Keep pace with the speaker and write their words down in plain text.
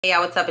Hey,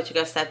 what's up? It's your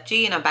girl Steph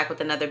G, and I'm back with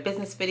another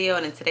business video.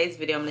 And in today's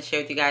video, I'm going to share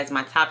with you guys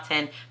my top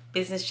 10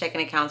 business checking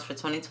accounts for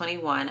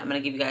 2021. I'm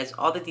going to give you guys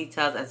all the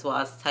details as well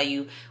as tell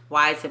you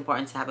why it's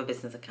important to have a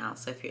business account.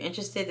 So if you're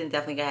interested, then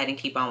definitely go ahead and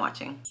keep on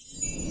watching.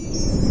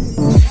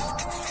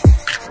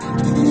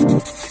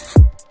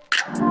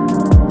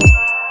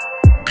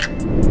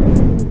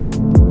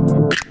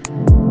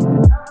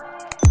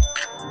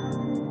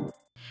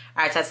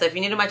 Alright, so if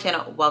you're new to my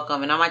channel,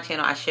 welcome. And on my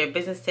channel, I share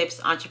business tips,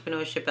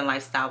 entrepreneurship, and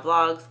lifestyle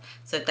vlogs.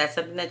 So if that's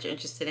something that you're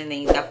interested in,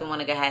 then you definitely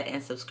want to go ahead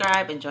and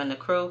subscribe and join the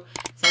crew.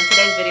 So in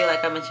today's video,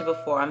 like I mentioned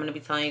before, I'm going to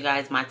be telling you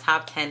guys my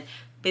top 10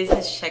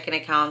 business checking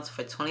accounts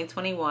for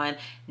 2021.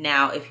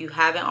 Now, if you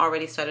haven't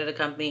already started a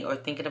company or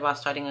thinking about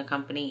starting a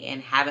company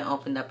and haven't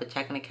opened up a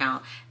checking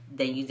account,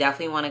 then you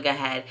definitely want to go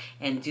ahead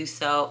and do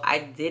so. I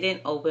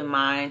didn't open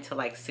mine till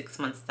like 6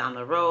 months down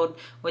the road,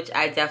 which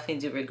I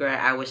definitely do regret.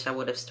 I wish I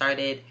would have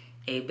started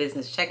a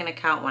business checking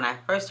account when I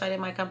first started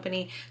my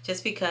company,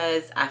 just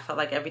because I felt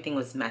like everything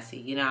was messy.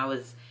 You know, I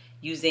was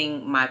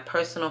using my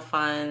personal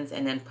funds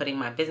and then putting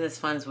my business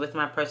funds with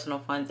my personal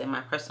funds in my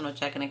personal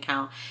checking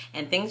account,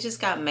 and things just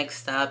got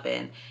mixed up,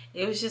 and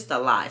it was just a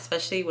lot,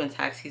 especially when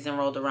tax season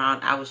rolled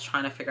around. I was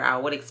trying to figure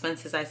out what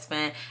expenses I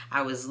spent.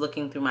 I was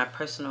looking through my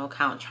personal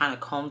account, trying to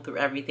comb through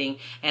everything,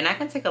 and that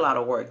can take a lot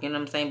of work, you know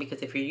what I'm saying?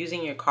 Because if you're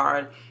using your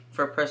card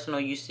for personal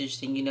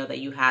usage, then you know that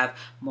you have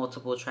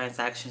multiple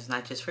transactions,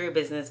 not just for your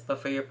business, but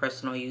for your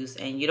personal use,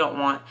 and you don't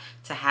want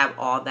to have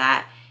all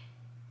that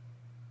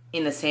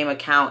in the same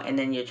account and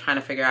then you're trying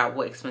to figure out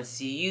what expenses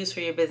you use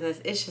for your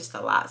business. It's just a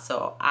lot.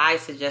 So I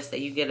suggest that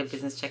you get a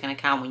business checking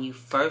account when you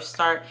first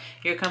start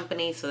your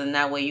company, so then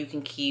that way you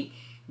can keep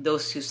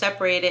those two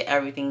separated.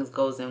 Everything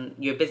goes in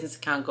your business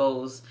account,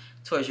 goes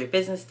towards your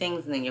business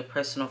things, and then your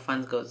personal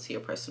funds goes to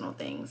your personal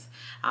things.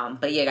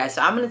 But yeah, guys,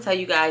 so I'm going to tell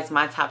you guys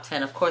my top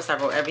 10. Of course, I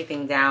wrote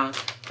everything down.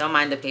 Don't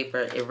mind the paper.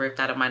 It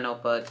ripped out of my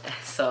notebook.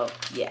 So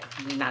yeah,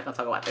 we're not going to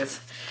talk about this.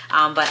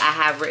 But I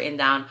have written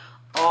down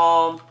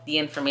all the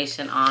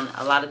information on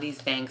a lot of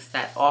these banks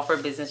that offer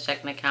business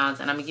checking accounts,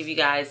 and I'm gonna give you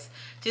guys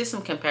just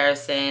some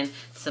comparison,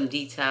 some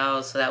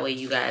details, so that way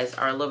you guys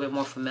are a little bit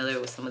more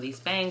familiar with some of these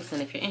banks.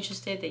 And if you're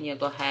interested, then you'll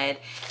go ahead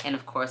and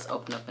of course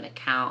open up an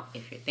account.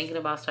 If you're thinking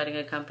about starting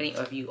a company,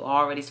 or if you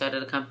already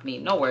started a company,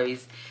 no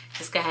worries,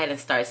 just go ahead and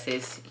start,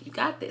 sis. You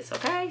got this.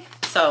 Okay,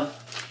 so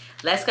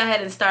let's go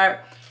ahead and start.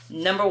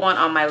 Number one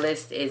on my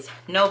list is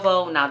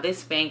Novo. Now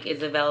this bank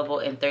is available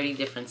in 30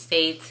 different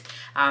states.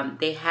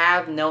 They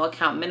have no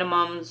account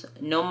minimums,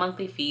 no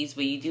monthly fees,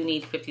 but you do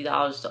need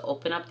 $50 to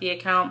open up the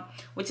account,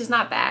 which is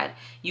not bad.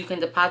 You can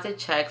deposit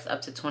checks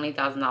up to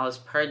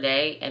 $20,000 per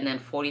day and then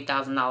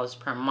 $40,000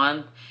 per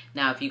month.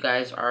 Now, if you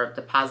guys are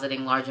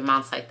depositing large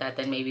amounts like that,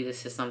 then maybe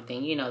this is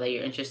something, you know, that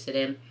you're interested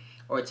in,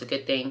 or it's a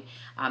good thing.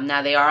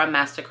 Now, they are a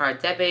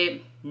MasterCard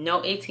debit, no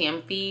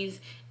ATM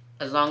fees,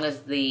 as long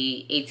as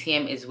the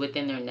ATM is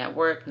within their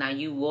network. Now,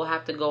 you will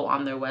have to go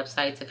on their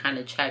website to kind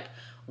of check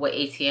what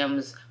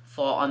ATMs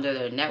fall under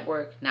their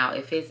network. Now,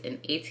 if it's an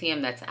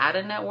ATM that's out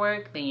of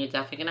network, then you're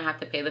definitely gonna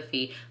have to pay the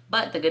fee.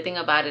 But the good thing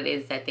about it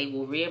is that they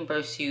will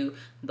reimburse you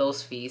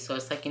those fees, so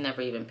it's like you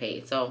never even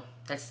paid. So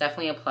that's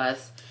definitely a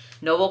plus.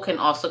 Novo can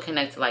also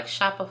connect to like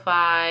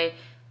Shopify,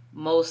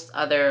 most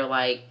other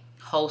like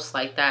hosts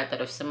like that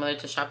are similar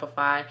to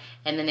Shopify,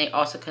 and then they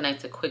also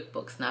connect to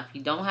QuickBooks. Now, if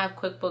you don't have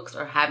QuickBooks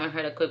or haven't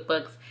heard of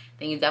QuickBooks,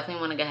 then you definitely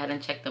want to go ahead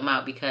and check them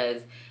out,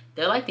 because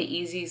they're like the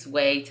easiest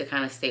way to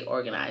kind of stay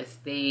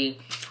organized. They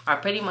are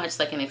pretty much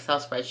like an Excel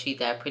spreadsheet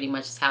that pretty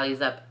much tallies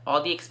up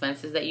all the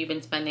expenses that you've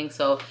been spending.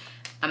 So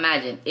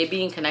imagine it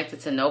being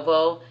connected to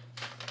Novo.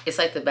 It's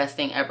like the best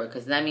thing ever,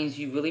 because that means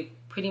you really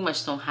pretty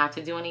much don't have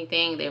to do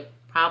anything. They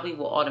probably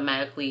will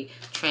automatically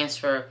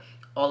transfer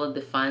all of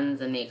the funds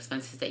and the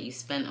expenses that you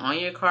spend on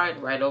your card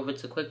right over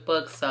to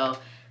QuickBooks. So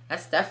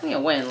that's definitely a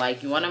win.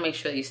 Like, you want to make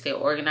sure that you stay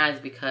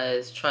organized,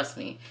 because trust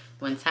me,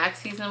 when tax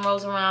season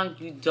rolls around,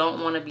 you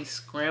don't want to be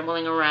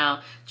scrambling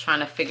around trying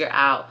to figure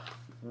out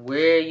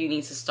where you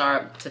need to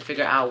start to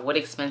figure out what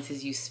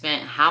expenses you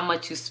spent, how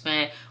much you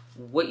spent,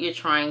 what you're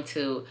trying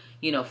to,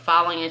 you know,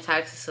 file on your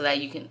taxes so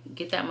that you can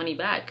get that money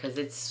back, because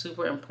it's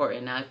super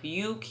important. Now, if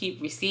you keep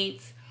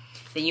receipts,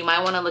 then you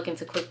might want to look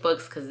into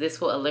QuickBooks, because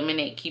this will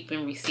eliminate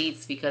keeping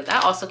receipts, because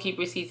I also keep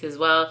receipts as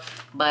well,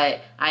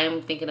 but I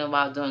am thinking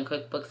about doing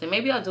QuickBooks, and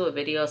maybe I'll do a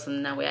video so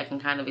that way I can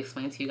kind of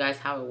explain to you guys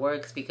how it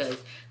works, because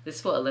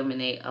this will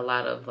eliminate a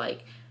lot of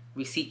like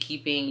receipt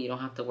keeping. You don't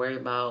have to worry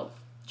about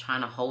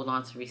trying to hold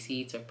on to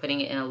receipts or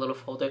putting it in a little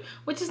folder,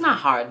 which is not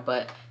hard,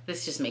 but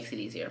this just makes it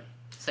easier.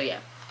 So yeah.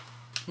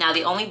 Now,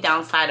 the only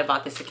downside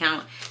about this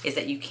account is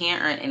that you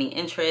can't earn any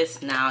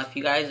interest. Now, if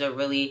you guys are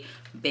really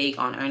big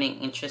on earning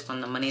interest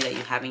on the money that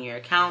you have in your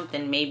account,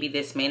 then maybe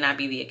this may not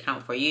be the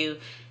account for you.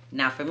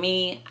 Now, for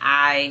me,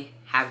 I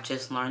have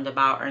just learned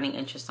about earning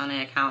interest on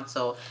an account,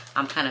 so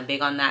I'm kind of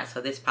big on that,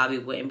 so this probably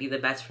wouldn't be the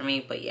best for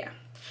me, but yeah.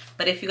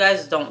 But if you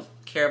guys don't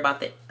care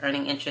about the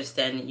earning interest,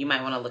 then you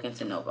might want to look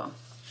into Novo.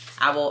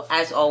 I will,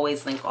 as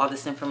always, link all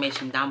this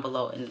information down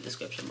below in the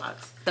description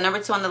box. The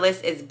number 2 on the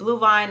list is Blue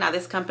Vine. Now,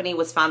 this company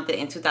was founded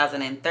in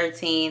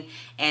 2013,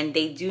 and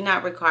they do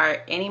not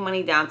require any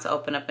money down to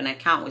open up an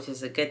account, which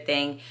is a good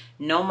thing.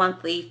 No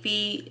monthly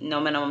fee,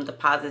 no minimum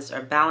deposits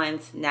or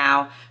balance.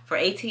 Now, for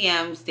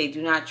ATMs, they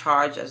do not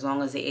charge as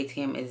long as the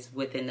ATM is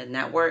within the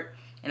network.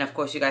 And of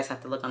course, you guys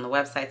have to look on the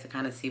website to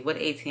kind of see what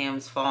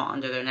ATMs fall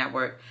under their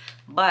network.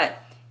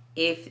 But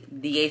if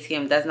the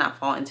ATM does not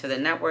fall into the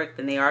network,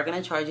 then they are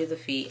going to charge you the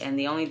fee. And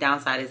the only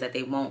downside is that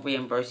they won't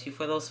reimburse you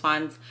for those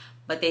funds.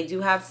 But they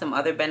do have some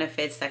other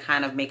benefits that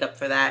kind of make up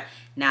for that.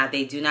 Now,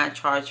 they do not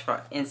charge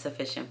for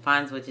insufficient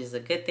funds, which is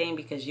a good thing,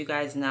 because you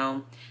guys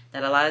know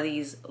that a lot of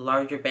these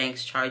larger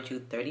banks charge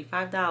you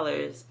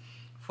 $35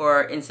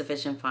 for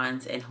insufficient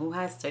funds, and who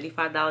has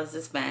 $35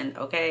 to spend?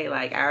 Okay,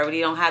 like, I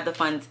already don't have the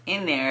funds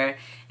in there,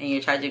 and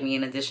you're charging me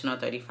an additional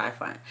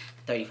 $35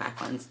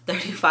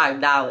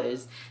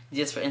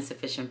 just for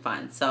insufficient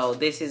funds. So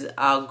this is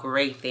a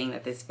great thing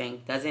that this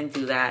bank doesn't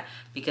do that,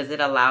 because it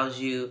allows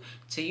you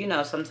to, you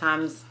know,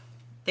 sometimes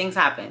things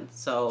happen,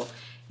 so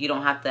you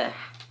don't have to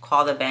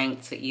call the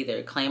bank to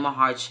either claim a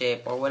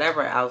hardship or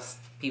whatever else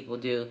people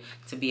do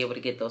to be able to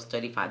get those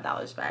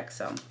 $35 back.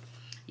 So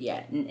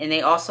yeah, and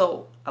they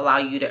also allow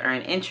you to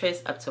earn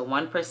interest up to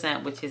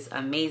 1%, which is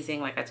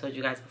amazing. Like I told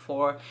you guys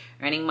before,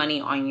 earning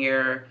money on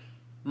your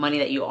money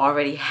that you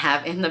already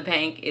have in the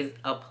bank is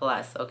a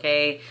plus,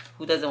 okay?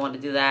 Who doesn't want to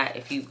do that?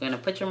 If you're going to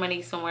put your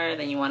money somewhere,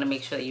 then you want to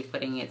make sure that you're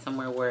putting it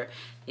somewhere where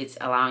it's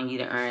allowing you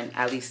to earn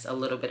at least a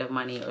little bit of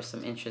money or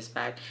some interest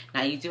back.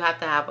 Now, you do have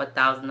to have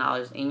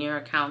 $1,000 in your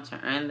account to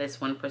earn this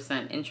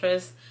 1%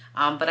 interest,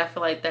 but I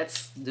feel like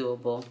that's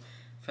doable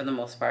for the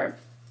most part.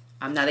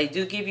 Now, they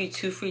do give you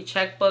 2 free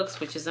checkbooks,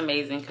 which is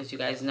amazing, because you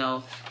guys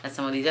know that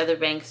some of these other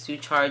banks do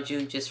charge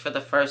you just for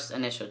the first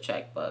initial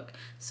checkbook.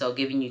 So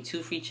giving you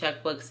 2 free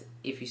checkbooks,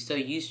 if you still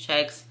use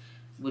checks,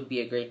 would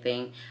be a great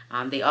thing.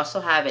 They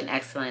also have an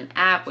excellent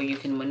app where you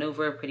can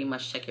maneuver, pretty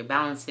much check your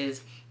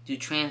balances, do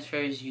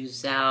transfers,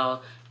 use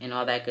Zelle, and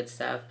all that good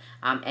stuff.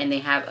 And they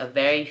have a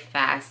very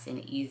fast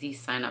and easy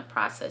sign-up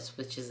process,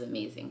 which is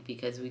amazing,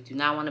 because we do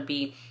not want to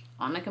be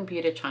on the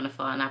computer trying to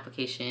fill out an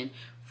application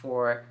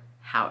for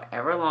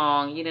however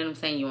long. You know what I'm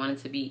saying? You want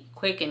it to be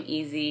quick and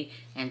easy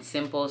and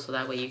simple, so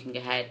that way you can go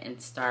ahead and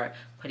start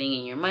putting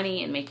in your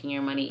money and making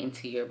your money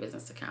into your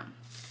business account.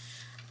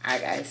 All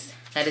right, guys,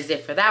 that is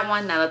it for that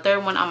one. Now, the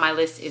third one on my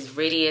list is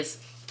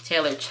Radius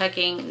Tailored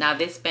Checking. Now,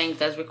 this bank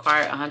does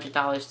require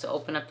 $100 to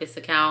open up this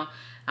account,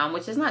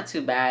 which is not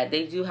too bad.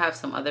 They do have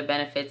some other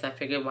benefits. I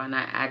figured why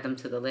not add them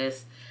to the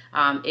list.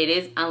 It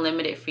is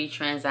unlimited free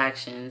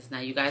transactions. Now,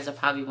 you guys are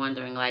probably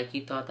wondering, like,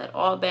 you thought that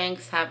all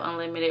banks have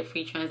unlimited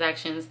free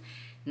transactions.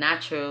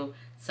 Not true.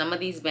 Some of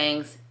these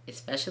banks,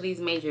 especially these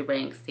major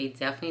banks, they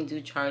definitely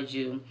do charge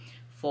you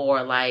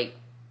for, like,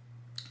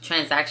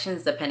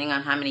 transactions depending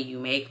on how many you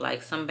make.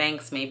 Like, some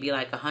banks, maybe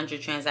like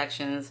 100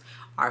 transactions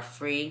are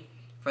free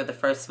for the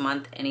first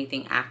month.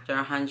 Anything after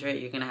 100,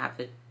 you're gonna have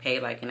to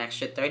pay like an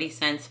extra 30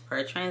 cents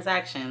per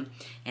transaction,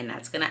 and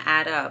that's gonna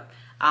add up.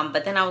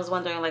 But then I was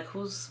wondering, like,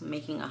 who's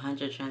making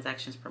 100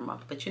 transactions per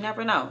month? But you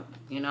never know.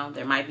 You know,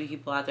 there might be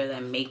people out there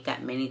that make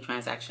that many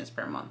transactions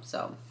per month.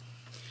 So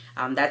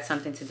that's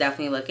something to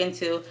definitely look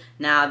into.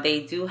 Now,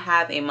 they do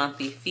have a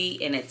monthly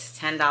fee, and it's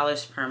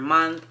 $10 per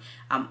month,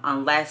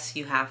 unless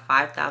you have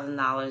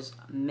 $5,000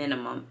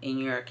 minimum in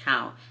your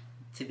account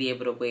to be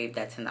able to waive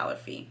that $10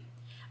 fee.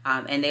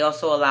 And they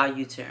also allow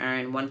you to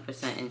earn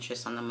 1%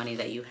 interest on the money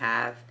that you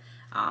have.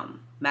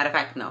 Matter of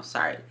fact, no,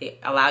 sorry. They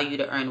allow you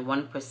to earn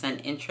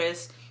 1%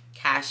 interest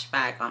cash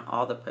back on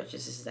all the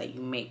purchases that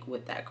you make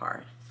with that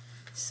card.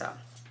 So,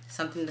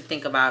 something to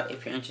think about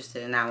if you're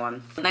interested in that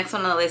one. The next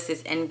one on the list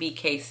is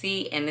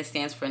NBKC, and this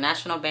stands for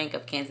National Bank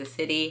of Kansas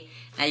City.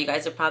 Now, you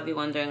guys are probably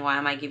wondering, why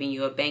am I giving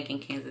you a bank in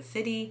Kansas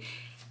City?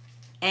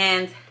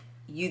 And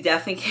you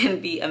definitely can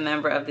be a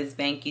member of this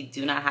bank. You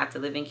do not have to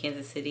live in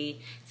Kansas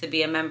City to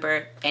be a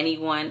member.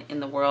 Anyone in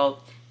the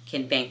world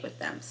can bank with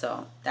them,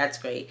 so that's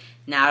great.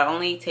 Now, it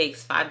only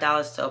takes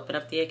 $5 to open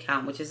up the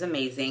account, which is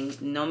amazing.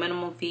 No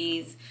minimum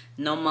fees,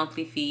 no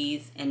monthly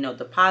fees, and no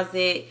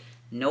deposit,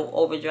 no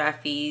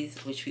overdraft fees,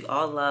 which we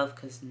all love,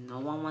 because no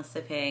one wants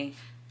to pay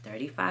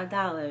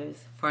 $35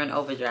 for an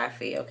overdraft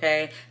fee,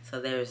 okay?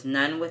 So there's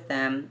none with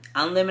them.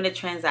 Unlimited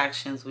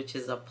transactions, which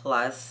is a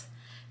plus.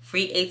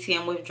 Free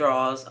ATM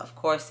withdrawals. Of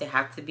course, they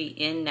have to be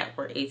in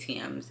network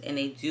ATMs, and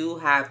they do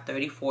have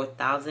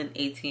 34,000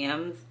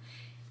 ATMs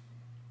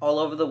all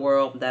over the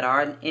world that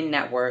are in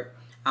network.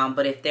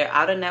 But if they're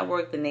out of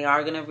network, then they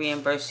are going to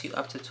reimburse you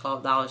up to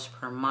 $12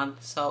 per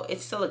month. So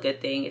it's still a good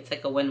thing. It's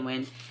like a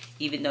win-win.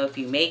 Even though if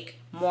you make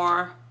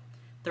more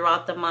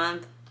throughout the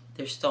month,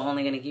 they're still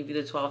only going to give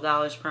you the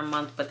 $12 per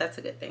month. But that's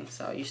a good thing.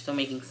 So you're still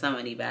making some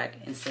money back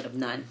instead of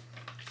none.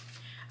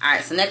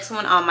 Alright, so next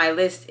one on my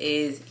list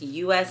is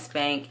US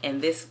Bank.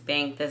 And this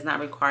bank does not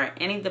require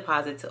any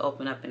deposit to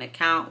open up an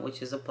account,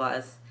 which is a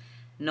plus.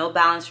 No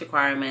balance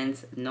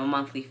requirements, no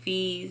monthly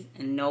fees,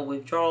 and no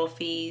withdrawal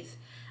fees.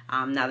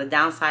 Now, the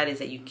downside is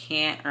that you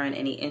can't earn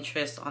any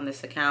interest on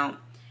this account,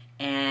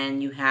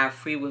 and you have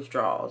free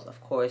withdrawals,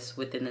 of course,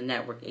 within the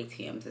network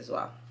ATMs as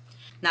well.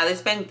 Now,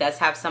 this bank does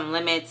have some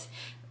limits.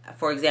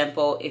 For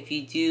example, if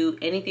you do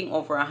anything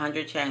over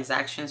 100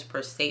 transactions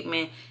per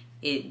statement,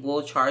 it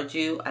will charge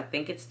you, I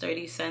think it's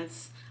 30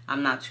 cents.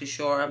 I'm not too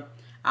sure.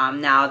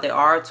 Now, there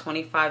are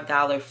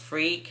 $25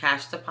 free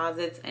cash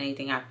deposits.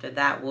 Anything after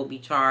that will be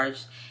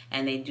charged,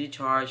 and they do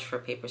charge for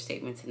paper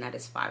statements, and that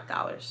is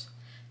 $5.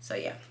 So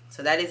yeah,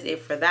 so that is it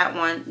for that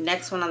one.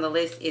 Next one on the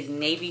list is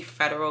Navy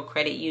Federal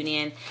Credit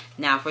Union.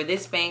 Now, for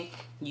this bank,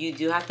 you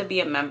do have to be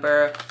a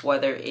member,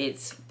 whether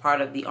it's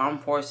part of the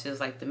armed forces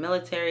like the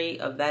military,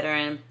 a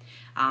veteran.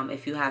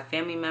 If you have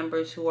family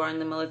members who are in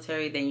the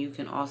military, then you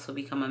can also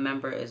become a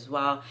member as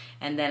well.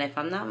 And then if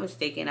I'm not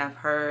mistaken, I've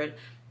heard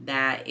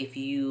that if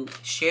you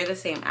share the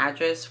same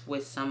address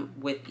with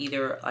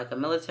either like a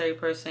military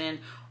person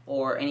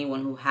or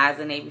anyone who has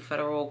a Navy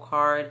Federal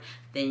card,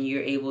 then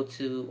you're able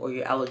to, or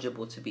you're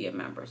eligible to be a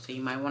member. So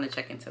you might want to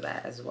check into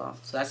that as well.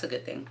 So that's a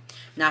good thing.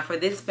 Now, for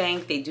this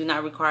bank, they do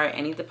not require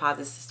any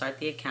deposits to start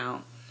the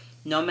account,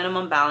 no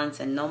minimum balance,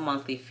 and no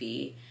monthly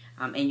fee.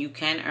 And you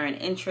can earn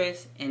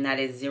interest, and that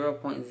is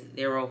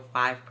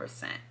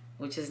 0.05%,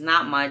 which is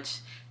not much,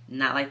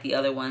 not like the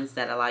other ones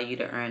that allow you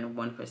to earn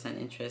 1%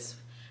 interest,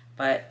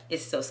 but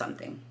it's still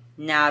something.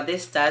 Now,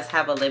 this does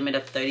have a limit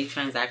of 30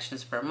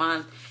 transactions per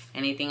month.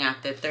 Anything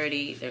after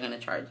 30, they're going to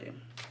charge you.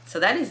 So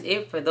that is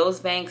it for those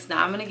banks.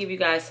 Now, I'm going to give you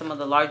guys some of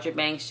the larger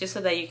banks just so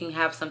that you can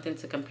have something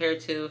to compare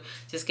to,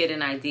 just get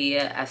an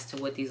idea as to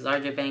what these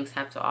larger banks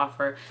have to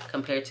offer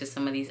compared to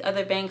some of these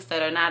other banks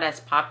that are not as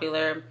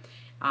popular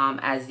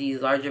as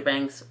these larger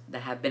banks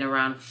that have been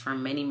around for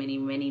many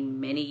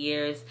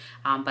years.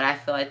 But I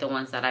feel like the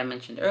ones that I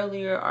mentioned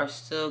earlier are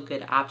still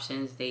good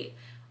options. They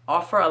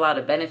offer a lot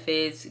of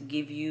benefits,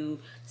 give you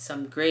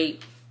some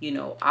great,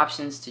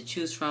 options to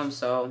choose from.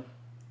 So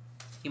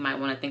you might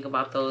want to think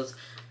about those.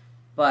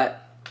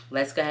 But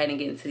let's go ahead and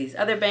get into these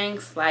other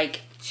banks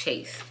like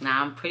Chase.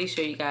 Now, I'm pretty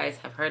sure you guys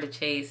have heard of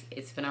Chase.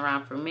 It's been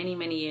around for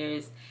many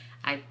years.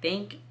 I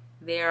think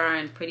they are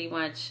in pretty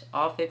much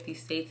all 50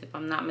 states, if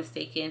I'm not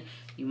mistaken.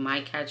 You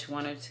might catch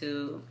one or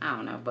two, I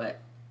don't know, but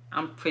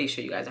I'm pretty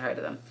sure you guys have heard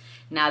of them.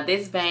 Now,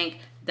 this bank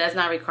does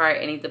not require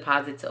any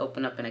deposit to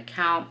open up an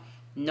account.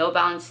 No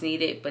balance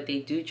needed, but they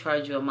do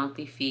charge you a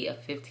monthly fee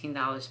of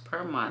 $15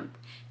 per month.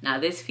 Now,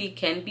 this fee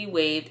can be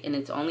waived, and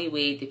it's only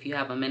waived if you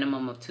have a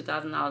minimum of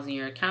 $2,000 in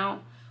your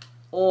account,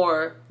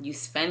 or you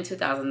spend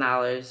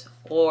 $2,000,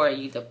 or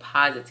you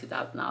deposit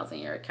 $2,000 in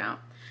your account.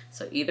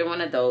 So either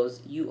one of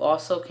those. You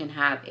also can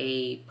have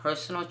a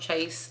personal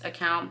Chase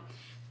account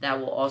that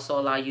will also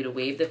allow you to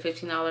waive the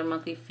 $15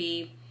 monthly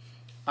fee,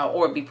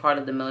 or be part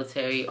of the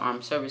military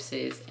armed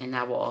services, and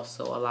that will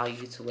also allow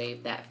you to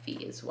waive that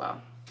fee as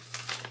well.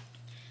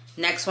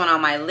 Next one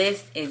on my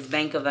list is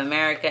Bank of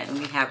America, and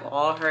we have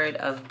all heard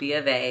of B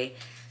of A.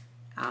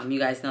 You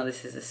guys know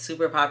this is a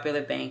super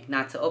popular bank.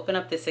 Now, to open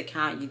up this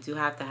account, you do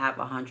have to have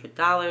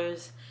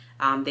 $100.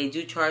 They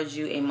do charge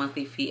you a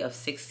monthly fee of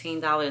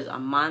 $16 a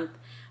month,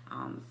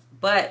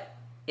 but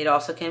it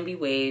also can be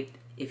waived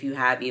if you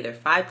have either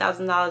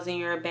 $5,000 in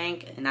your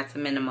bank, and that's a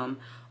minimum,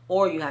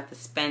 or you have to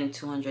spend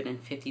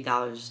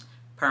 $250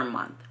 per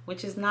month,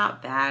 which is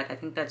not bad. I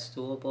think that's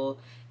doable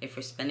if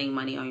you're spending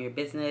money on your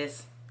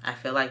business. I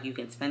feel like you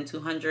can spend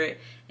 $250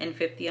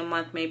 a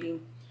month maybe.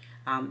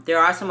 There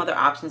are some other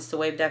options to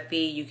waive that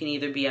fee. You can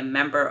either be a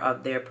member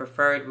of their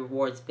preferred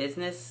rewards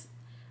business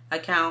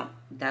account.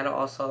 That'll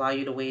also allow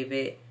you to waive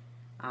it.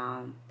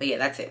 But yeah,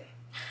 that's it.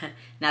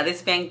 Now,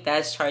 this bank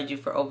does charge you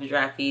for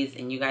overdraft fees,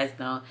 and you guys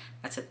know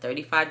that's a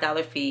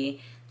 $35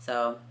 fee.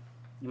 So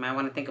you might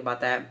want to think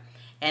about that.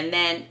 And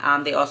then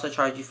they also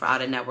charge you for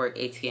out-of-network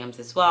ATMs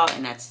as well,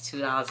 and that's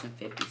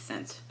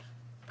 $2.50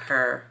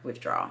 per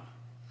withdrawal.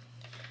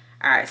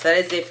 All right, so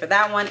that is it for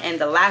that one. And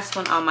the last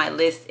one on my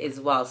list is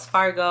Wells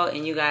Fargo,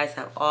 and you guys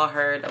have all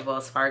heard of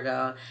Wells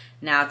Fargo.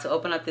 Now, to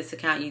open up this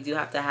account, you do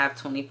have to have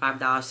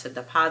 $25 to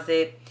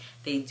deposit.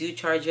 They do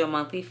charge you a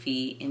monthly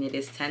fee, and it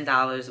is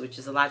 $10, which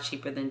is a lot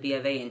cheaper than B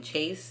of A and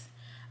Chase.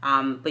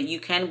 But you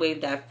can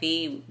waive that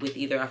fee with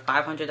either a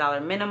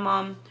 $500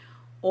 minimum,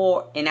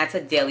 and that's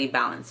a daily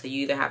balance. So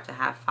you either have to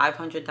have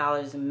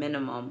 $500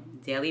 minimum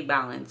daily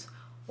balance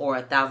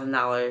or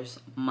 $1,000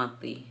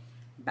 monthly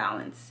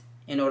balance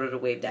in order to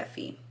waive that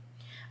fee.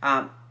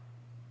 Yeah,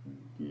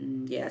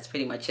 that's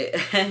pretty much it.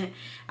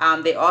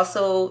 They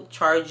also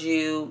charge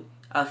you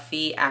a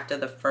fee after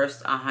the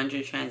first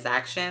 100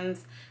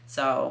 transactions.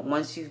 So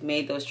once you've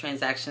made those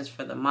transactions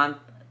for the month,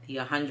 the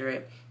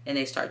 100, then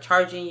they start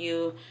charging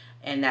you,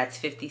 and that's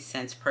 50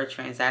 cents per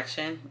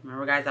transaction.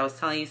 Remember, guys, I was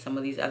telling you some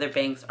of these other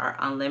banks are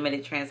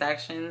unlimited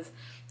transactions.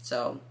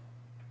 So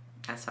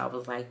that's why I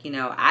was like,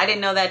 I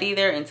didn't know that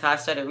either until I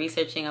started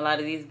researching a lot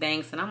of these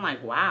banks, and I'm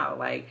like, wow,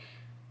 like,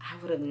 I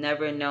would have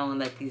never known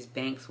that these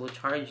banks will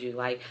charge you.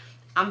 Like,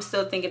 I'm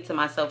still thinking to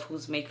myself,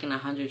 who's making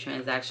 100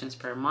 transactions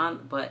per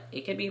month? But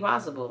it could be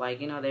possible. Like,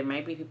 there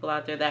might be people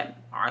out there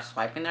that are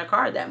swiping their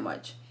card that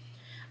much.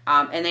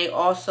 And they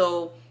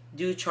also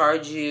do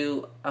charge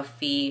you a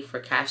fee for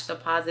cash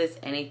deposits,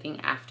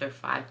 anything after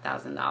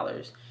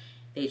 $5,000.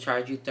 they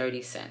charge you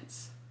 30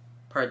 cents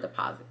per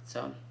deposit.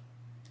 So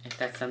if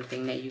that's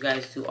something that you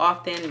guys do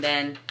often,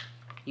 then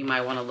you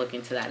might want to look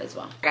into that as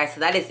well. Guys, so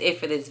that is it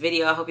for this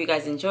video. I hope you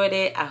guys enjoyed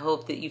it. I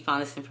hope that you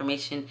found this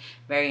information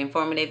very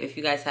informative. If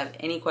you guys have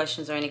any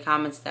questions or any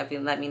comments,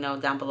 definitely let me know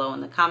down below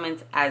in the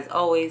comments. As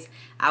always,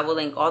 I will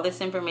link all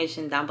this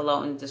information down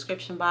below in the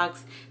description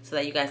box so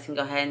that you guys can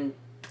go ahead and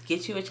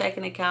get you a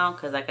checking account,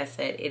 because like I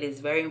said, it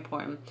is very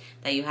important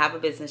that you have a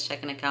business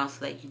checking account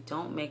so that you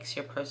don't mix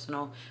your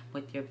personal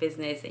with your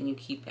business and you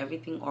keep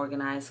everything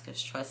organized,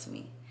 because trust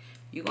me,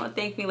 you're gonna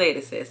thank me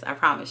later, sis. I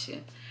promise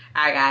you.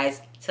 All right,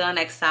 guys. Till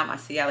next time. I'll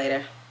see y'all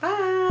later.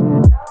 Bye.